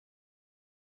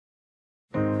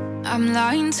I'm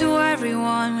lying to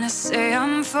everyone when I say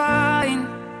I'm fine.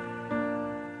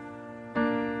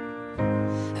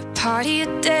 A party,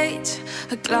 a date,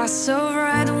 a glass of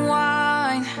red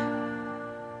wine.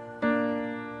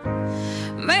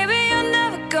 Maybe you're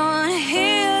never gonna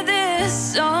hear this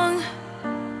song.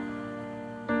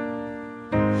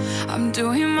 I'm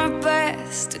doing my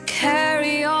best to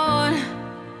carry on.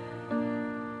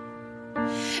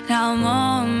 Now I'm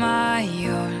on my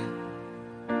own.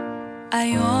 Are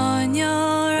you on your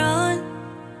own?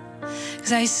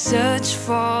 'Cause I search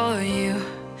for you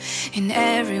in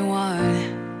everyone.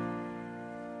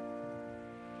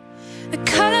 The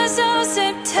colors of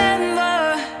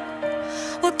September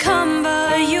will come,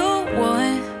 but you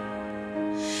won't.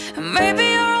 And maybe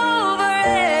you're over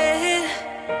it,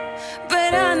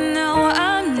 but I know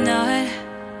I'm not.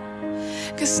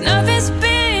 'Cause nothing's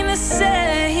been the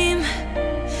same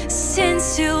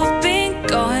since you've been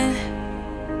gone.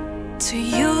 To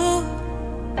you,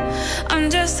 I'm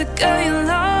just a girl you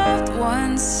loved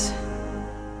once.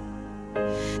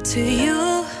 To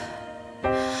you,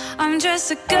 I'm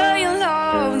just a girl you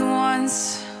loved once.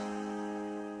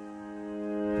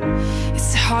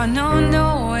 It's hard not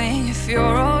knowing if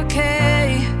you're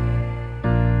okay,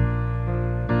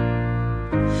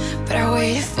 but I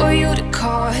waited for you to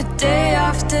call day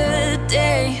after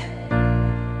day.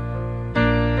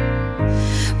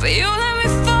 But you let me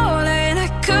fall and I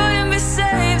couldn't be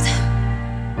saved.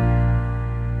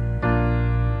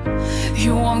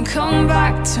 You won't come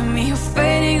back to me, you're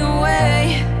fading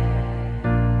away.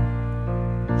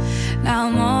 Now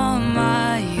I'm on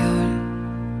my own.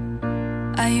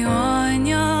 Are you on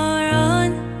your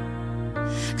own?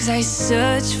 'Cause I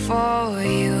search for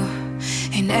you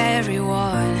in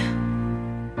everyone.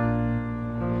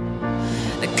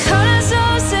 The colors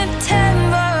of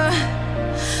September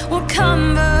will come,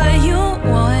 but you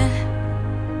won't.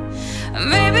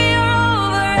 Maybe you're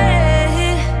over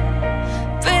it,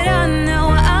 but I know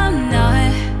I'm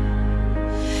not.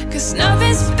 'Cause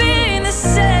nothing's been the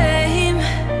same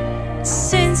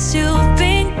since you've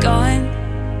been gone.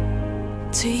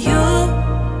 To you,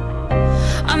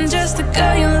 I'm just a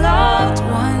girl you loved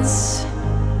once.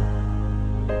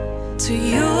 To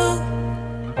you,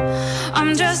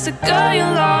 I'm just a girl you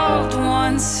loved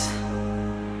once.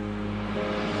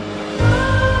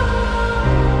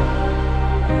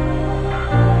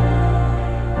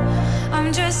 I'm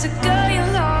just a girl you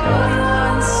loved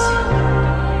once.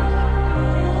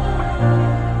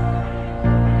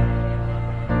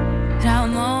 And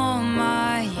I'm on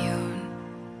my own.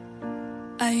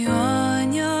 Are you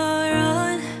on your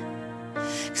own?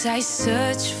 'Cause I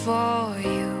search for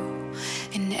you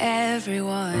in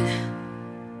everyone.